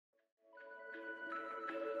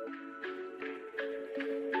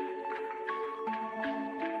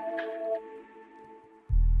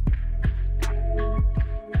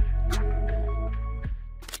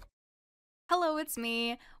it's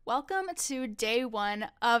me. Welcome to day one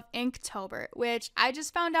of Inktober, which I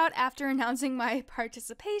just found out after announcing my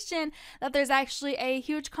participation that there's actually a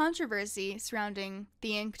huge controversy surrounding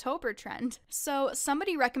the Inktober trend. So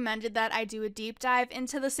somebody recommended that I do a deep dive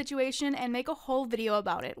into the situation and make a whole video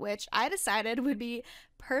about it, which I decided would be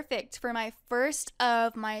perfect for my first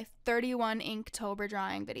of my 31 Inktober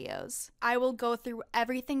drawing videos. I will go through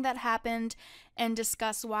everything that happened and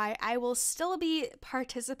discuss why I will still be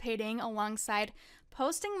participating alongside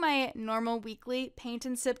posting my normal weekly Paint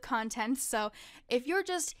and Sip content. So if you're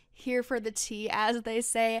just here for the tea, as they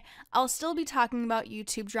say, I'll still be talking about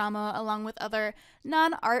YouTube drama along with other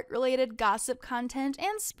non-art related gossip content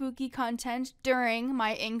and spooky content during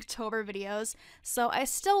my Inktober videos. So I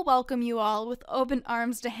still welcome you all with open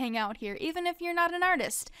arms to hang out here, even if you're not an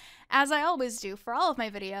artist, as I always do for all of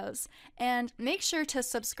my videos. And make sure to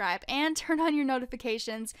subscribe and turn on your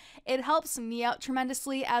notifications. It helps me out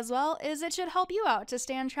tremendously, as well as it should help you out to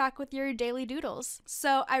stay on track with your daily doodles.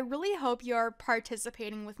 So I really hope you're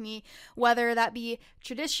participating with me, whether that be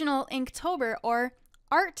traditional Inktober or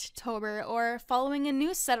Arttober, or following a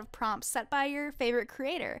new set of prompts set by your favorite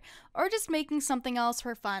creator, or just making something else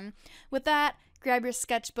for fun. With that, grab your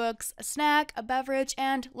sketchbooks, a snack, a beverage,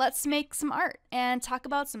 and let's make some art and talk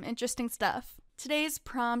about some interesting stuff. Today's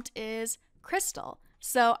prompt is crystal.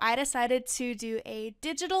 So I decided to do a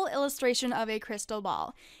digital illustration of a crystal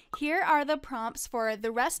ball. Here are the prompts for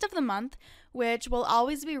the rest of the month, which will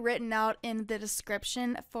always be written out in the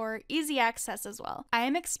description for easy access as well. I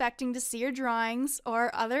am expecting to see your drawings or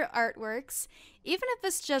other artworks, even if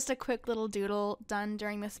it's just a quick little doodle done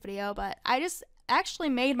during this video, but I just actually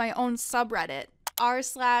made my own subreddit,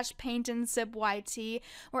 r/PaintandSipYT,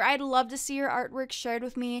 where I'd love to see your artwork shared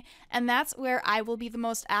with me, and that's where I will be the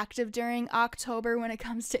most active during October when it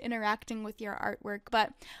comes to interacting with your artwork.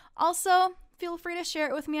 But also, feel free to share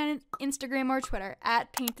it with me on Instagram or Twitter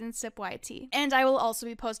at PaintandSipYT. And I will also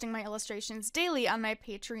be posting my illustrations daily on my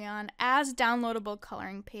Patreon as downloadable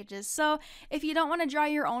coloring pages. So if you don't want to draw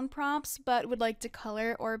your own prompts but would like to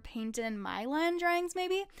color or paint in my line drawings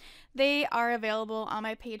maybe, they are available on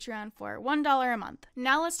my Patreon for $1 a month.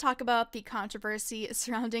 Now let's talk about the controversy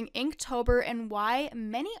surrounding Inktober and why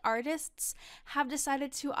many artists have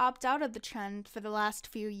decided to opt out of the trend for the last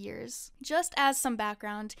few years. Just as some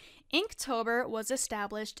background, Inktober was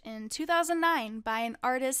established in 2009 by an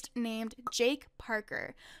artist named Jake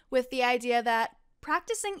Parker, with the idea that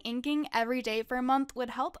practicing inking every day for a month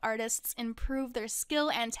would help artists improve their skill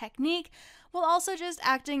and technique, while also just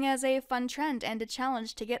acting as a fun trend and a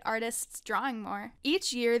challenge to get artists drawing more.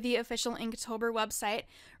 Each year, the official Inktober website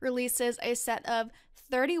releases a set of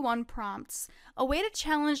 31 prompts, a way to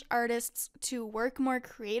challenge artists to work more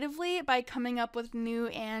creatively by coming up with new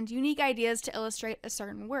and unique ideas to illustrate a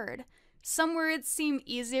certain word. Some words seem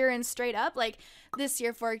easier and straight up, like this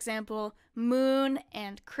year, for example, moon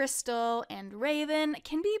and crystal and raven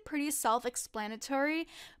can be pretty self-explanatory,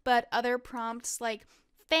 but other prompts like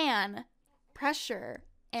fan, pressure,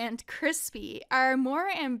 and crispy are more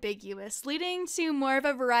ambiguous, leading to more of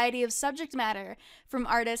a variety of subject matter from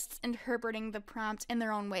artists interpreting the prompt in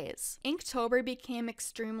their own ways. Inktober became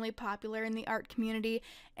extremely popular in the art community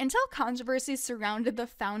until controversy surrounded the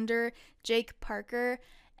founder, Jake Parker,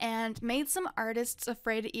 and made some artists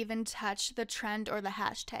afraid to even touch the trend or the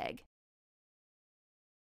hashtag.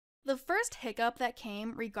 The first hiccup that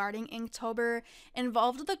came regarding Inktober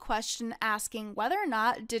involved the question asking whether or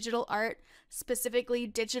not digital art, specifically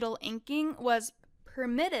digital inking, was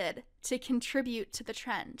permitted to contribute to the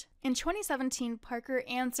trend. In 2017, Parker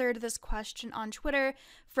answered this question on Twitter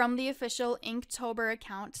from the official Inktober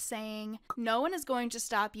account, saying, "No one is going to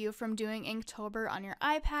stop you from doing Inktober on your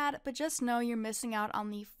iPad, but just know you're missing out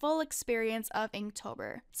on the full experience of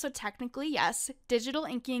Inktober." So technically, yes, digital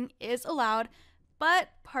inking is allowed, but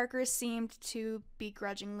Parker seemed to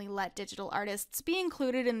begrudgingly let digital artists be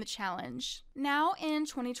included in the challenge. Now in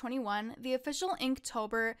 2021, the official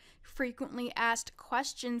Inktober frequently asked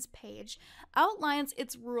questions page outlines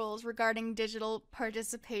its rules regarding digital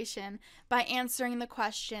participation by answering the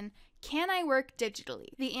question, "Can I work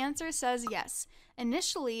digitally?" The answer says yes.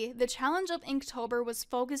 Initially, the challenge of Inktober was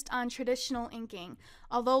focused on traditional inking.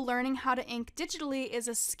 Although learning how to ink digitally is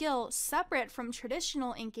a skill separate from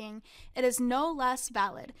traditional inking, it is no less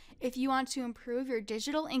valid. If you want to improve your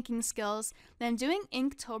digital inking skills, then doing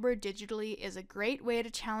Inktober digitally is a great way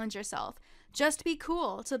to challenge yourself. Just be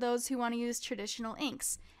cool to those who want to use traditional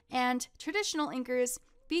inks. And traditional inkers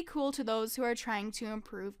be cool to those who are trying to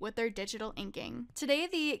improve with their digital inking. Today,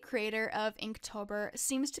 the creator of Inktober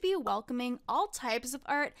seems to be welcoming all types of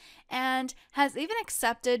art and has even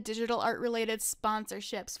accepted digital art related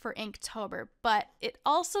sponsorships for Inktober, but it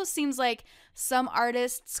also seems like some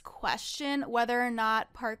artists question whether or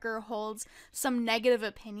not Parker holds some negative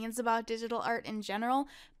opinions about digital art in general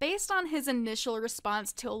based on his initial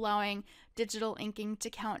response to allowing digital inking to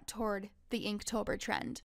count toward the Inktober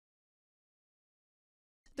trend.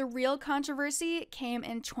 The real controversy came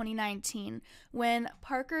in 2019 when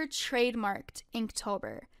Parker trademarked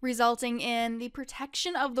Inktober, resulting in the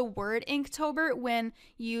protection of the word Inktober when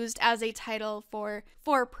used as a title for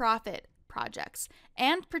for-profit projects,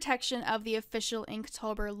 and protection of the official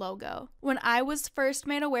Inktober logo. When I was first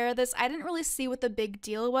made aware of this, I didn't really see what the big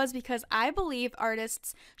deal was because I believe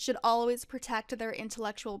artists should always protect their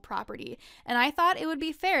intellectual property, and I thought it would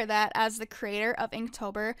be fair that as the creator of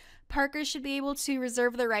Inktober, Parker should be able to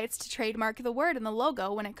reserve the rights to trademark the word and the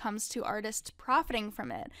logo when it comes to artists profiting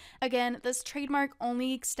from it. Again, this trademark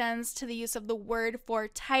only extends to the use of the word for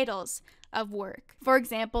titles of work. For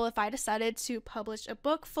example, if I decided to publish a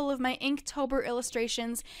book full of my Inktober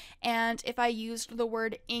illustrations, and if I used the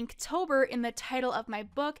word Inktober in the title of my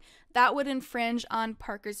book, that would infringe on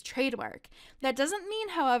Parker's trademark. That doesn't mean,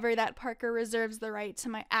 however, that Parker reserves the right to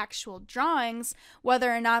my actual drawings, whether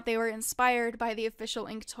or not they were inspired by the official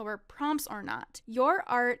Inktober prompts or not. Your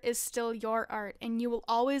art is still your art, and you will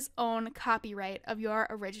always own copyright of your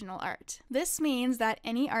original art. This means that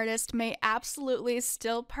any artist may absolutely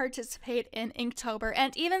still participate in Inktober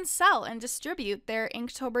and even sell and distribute their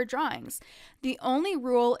Inktober drawings. The only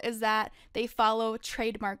rule is that they follow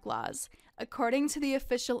trademark laws. According to the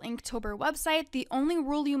official Inktober website, the only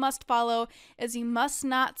rule you must follow is you must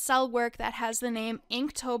not sell work that has the name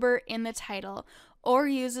Inktober in the title or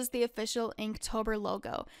uses the official Inktober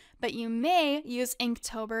logo, but you may use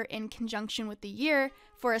Inktober in conjunction with the year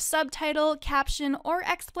for a subtitle, caption, or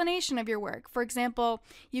explanation of your work. For example,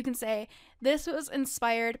 you can say, "This was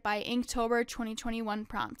inspired by Inktober 2021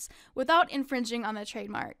 prompts," without infringing on the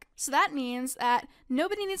trademark. So that means that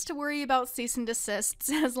nobody needs to worry about cease and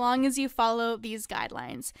desists as long as you follow these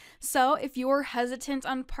guidelines. So if you're hesitant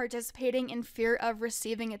on participating in fear of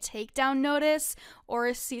receiving a takedown notice or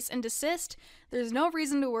a cease and desist, there's no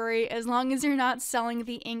reason to worry as long as you're not selling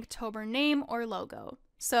the Inktober name or logo.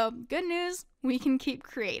 So, good news, we can keep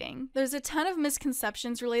creating. There's a ton of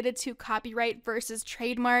misconceptions related to copyright versus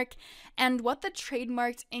trademark and what the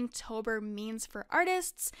trademarked Inktober means for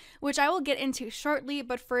artists, which I will get into shortly,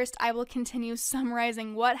 but first I will continue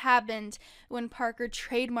summarizing what happened when Parker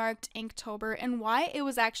trademarked Inktober and why it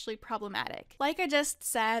was actually problematic. Like I just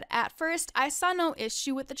said, at first I saw no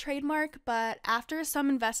issue with the trademark, but after some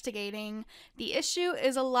investigating, the issue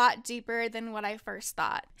is a lot deeper than what I first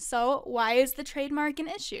thought. So, why is the trademark an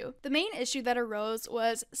issue? The main issue that arose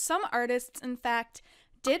was some artists, in fact,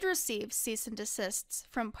 did receive cease and desists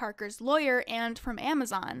from Parker's lawyer and from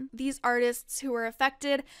Amazon. These artists who were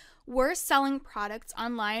affected were selling products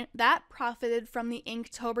online that profited from the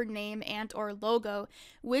Inktober name and or logo,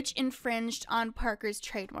 which infringed on Parker's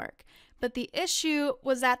trademark. But the issue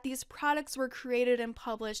was that these products were created and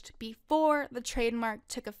published before the trademark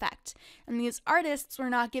took effect, and these artists were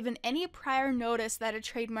not given any prior notice that a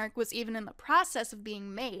trademark was even in the process of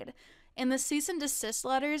being made. In the cease and desist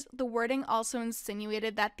letters, the wording also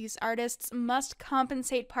insinuated that these artists must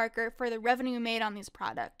compensate Parker for the revenue made on these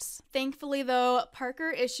products. Thankfully, though, Parker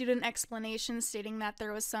issued an explanation stating that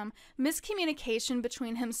there was some miscommunication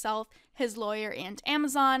between himself, his lawyer, and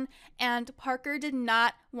Amazon, and Parker did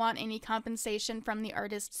not want any compensation from the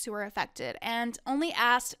artists who were affected, and only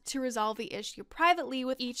asked to resolve the issue privately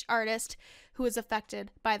with each artist who was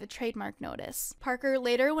affected by the trademark notice. Parker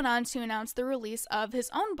later went on to announce the release of his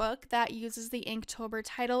own book that uses the Inktober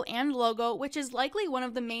title and logo, which is likely one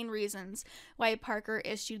of the main reasons why Parker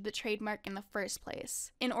issued the trademark in the first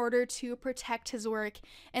place, in order to protect his work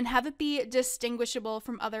and have it be distinguishable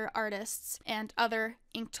from other artists and other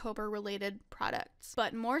Inktober-related products.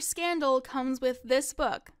 But more scandal comes with this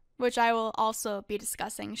book, which I will also be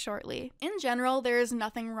discussing shortly. In general, there is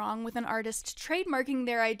nothing wrong with an artist trademarking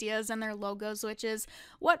their ideas and their logos, which is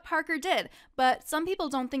what Parker did, but some people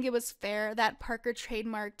don't think it was fair that Parker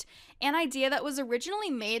trademarked an idea that was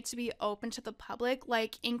originally made to be open to the public,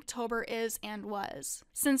 like Inktober is and was.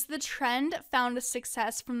 Since the trend found a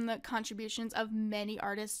success from the contributions of many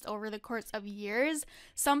artists over the course of years,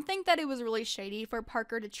 some think that it was really shady for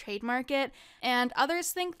Parker to trademark it, and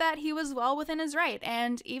others think that he was well within his right,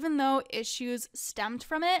 and even though issues stemmed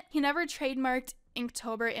from it, he never trademarked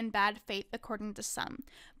Inktober in bad faith, according to some.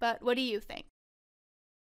 But what do you think?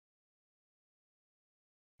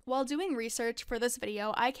 While doing research for this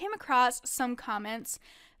video, I came across some comments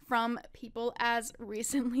from people as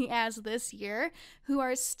recently as this year who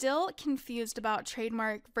are still confused about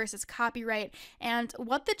trademark versus copyright and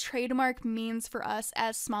what the trademark means for us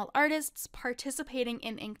as small artists participating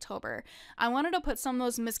in Inktober. I wanted to put some of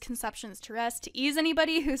those misconceptions to rest to ease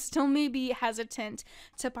anybody who still may be hesitant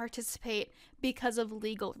to participate because of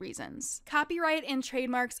legal reasons. Copyright and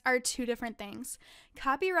trademarks are two different things.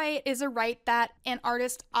 Copyright is a right that an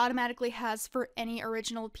artist automatically has for any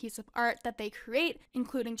original piece of art that they create,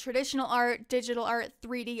 including traditional art, digital art,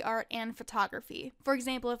 3D art, and photography. For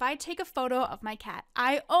example, if I take a photo of my cat,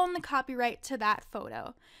 I own the copyright to that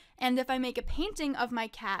photo. And if I make a painting of my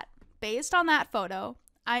cat based on that photo,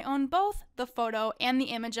 I own both the photo and the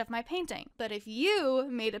image of my painting. But if you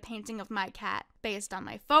made a painting of my cat based on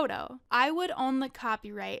my photo, I would own the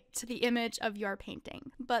copyright to the image of your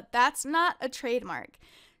painting. But that's not a trademark.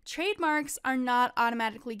 Trademarks are not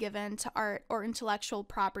automatically given to art or intellectual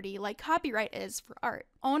property like copyright is for art.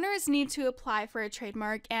 Owners need to apply for a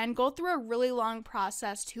trademark and go through a really long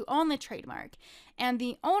process to own the trademark. And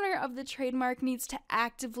the owner of the trademark needs to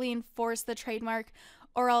actively enforce the trademark,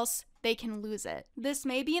 or else they can lose it. This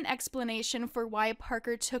may be an explanation for why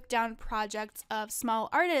Parker took down projects of small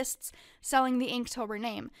artists selling the Inktober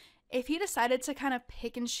name. If he decided to kind of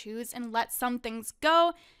pick and choose and let some things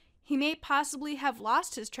go, he may possibly have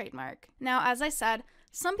lost his trademark. Now, as I said,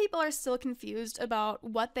 some people are still confused about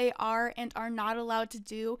what they are and are not allowed to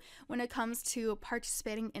do when it comes to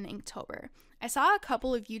participating in Inktober. I saw a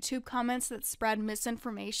couple of YouTube comments that spread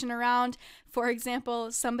misinformation around. For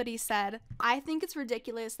example, somebody said, "I think it's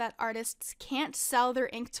ridiculous that artists can't sell their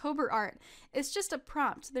Inktober art. It's just a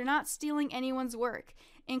prompt. They're not stealing anyone's work.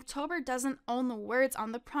 Inktober doesn't own the words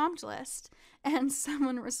on the prompt list." And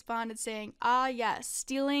someone responded saying, "Ah, yes,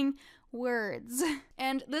 stealing words."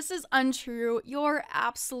 And this is untrue. You're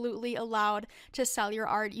absolutely allowed to sell your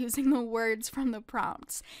art using the words from the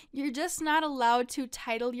prompts. You're just not allowed to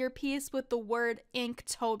title your piece with the word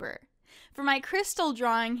Inktober. For my crystal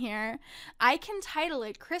drawing here, I can title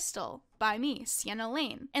it Crystal by me, Sienna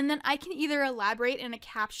Lane. And then I can either elaborate in a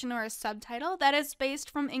caption or a subtitle that is based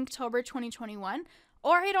from Inktober 2021,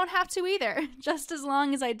 or I don't have to either, just as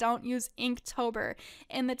long as I don't use Inktober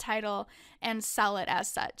in the title and sell it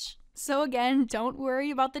as such. So again, don't worry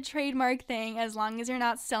about the trademark thing as long as you're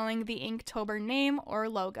not selling the Inktober name or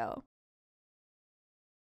logo.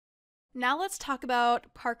 Now let's talk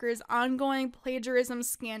about Parker's ongoing plagiarism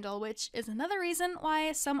scandal, which is another reason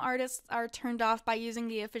why some artists are turned off by using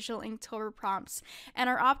the official Inktober prompts and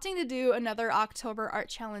are opting to do another October art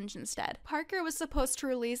challenge instead. Parker was supposed to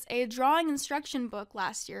release a drawing instruction book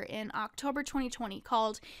last year in October 2020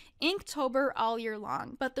 called Inktober All Year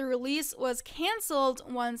Long, but the release was canceled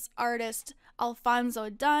once artist Alfonso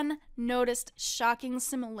Dunn noticed shocking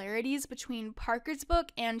similarities between Parker's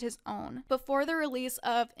book and his own. Before the release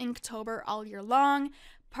of Inktober All Year Long,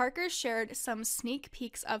 Parker shared some sneak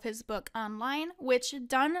peeks of his book online, which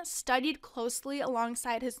Dunn studied closely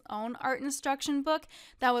alongside his own art instruction book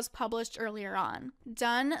that was published earlier on.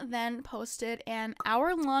 Dunn then posted an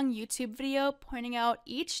hour-long YouTube video pointing out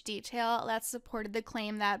each detail that supported the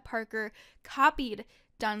claim that Parker copied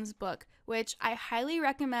Dunn's book, which I highly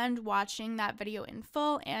recommend watching that video in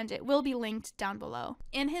full, and it will be linked down below.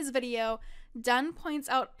 In his video, Dunn points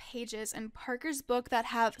out pages in Parker's book that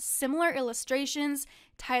have similar illustrations,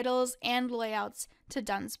 titles, and layouts to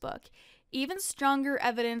Dunn's book. Even stronger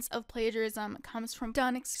evidence of plagiarism comes from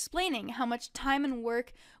Dunn explaining how much time and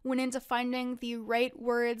work went into finding the right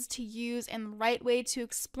words to use and the right way to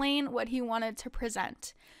explain what he wanted to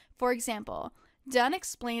present. For example, Dunn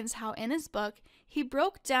explains how in his book, he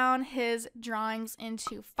broke down his drawings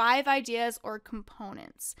into 5 ideas or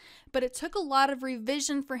components, but it took a lot of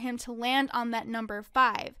revision for him to land on that number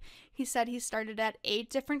 5. He said he started at 8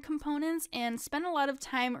 different components and spent a lot of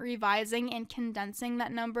time revising and condensing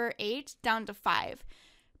that number 8 down to 5.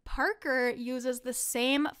 Parker uses the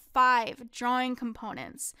same 5 drawing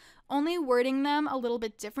components, only wording them a little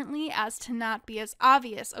bit differently as to not be as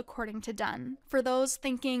obvious, according to Dunn. For those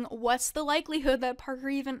thinking, what's the likelihood that Parker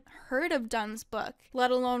even heard of Dunn's book,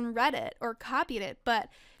 let alone read it or copied it? But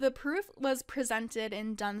the proof was presented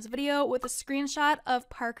in Dunn's video with a screenshot of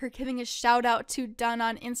Parker giving a shout out to Dunn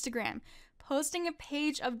on Instagram, posting a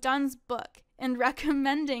page of Dunn's book, and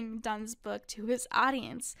recommending Dunn's book to his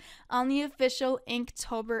audience on the official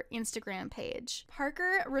Inktober Instagram page.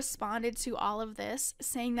 Parker responded to all of this,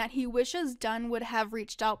 saying that he wishes Dunn would have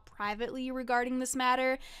reached out privately regarding this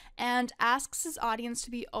matter and asks his audience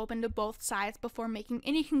to be open to both sides before making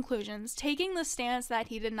any conclusions, taking the stance that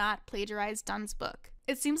he did not plagiarize Dunn's book.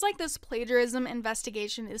 It seems like this plagiarism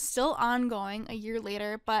investigation is still ongoing a year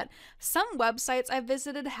later, but some websites I've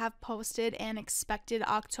visited have posted an expected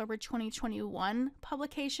October 2021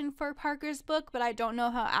 publication for Parker's book, but I don't know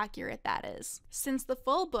how accurate that is. Since the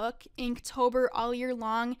full book, Inktober All Year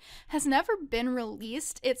Long, has never been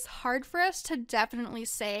released, it's hard for us to definitely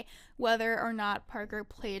say whether or not Parker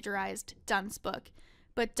plagiarized Dunn's book.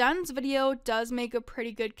 But Dunn's video does make a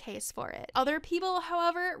pretty good case for it. Other people,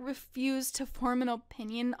 however, refuse to form an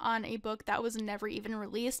opinion on a book that was never even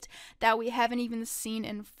released, that we haven't even seen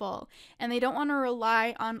in full, and they don't want to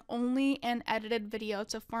rely on only an edited video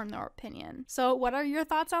to form their opinion. So what are your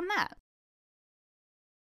thoughts on that?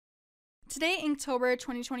 Today, Inktober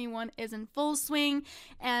 2021 is in full swing,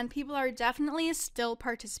 and people are definitely still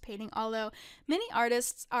participating, although many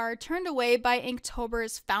artists are turned away by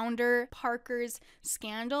Inktober's founder, Parker's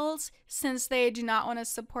scandals, since they do not want to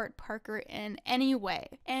support Parker in any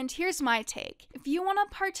way. And here's my take. If you want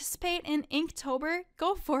to participate in Inktober,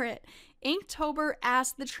 go for it. Inktober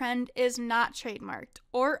as the trend is not trademarked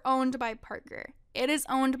or owned by Parker. It is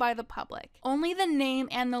owned by the public. Only the name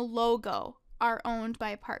and the logo are owned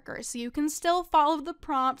by Parker, so you can still follow the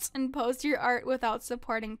prompts and post your art without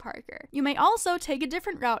supporting Parker. You may also take a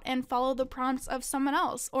different route and follow the prompts of someone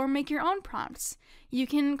else, or make your own prompts. You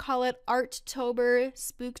can call it Arttober,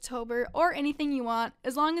 Spooktober, or anything you want,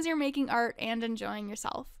 as long as you're making art and enjoying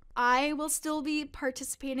yourself. I will still be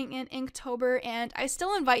participating in Inktober, and I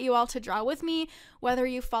still invite you all to draw with me, whether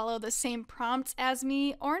you follow the same prompts as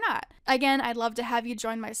me or not. Again, I'd love to have you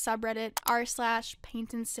join my subreddit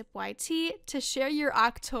r/PaintandSipYT to share your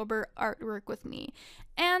October artwork with me,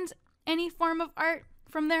 and any form of art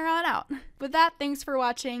from there on out. With that, thanks for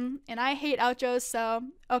watching, and I hate outros, so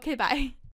okay, bye.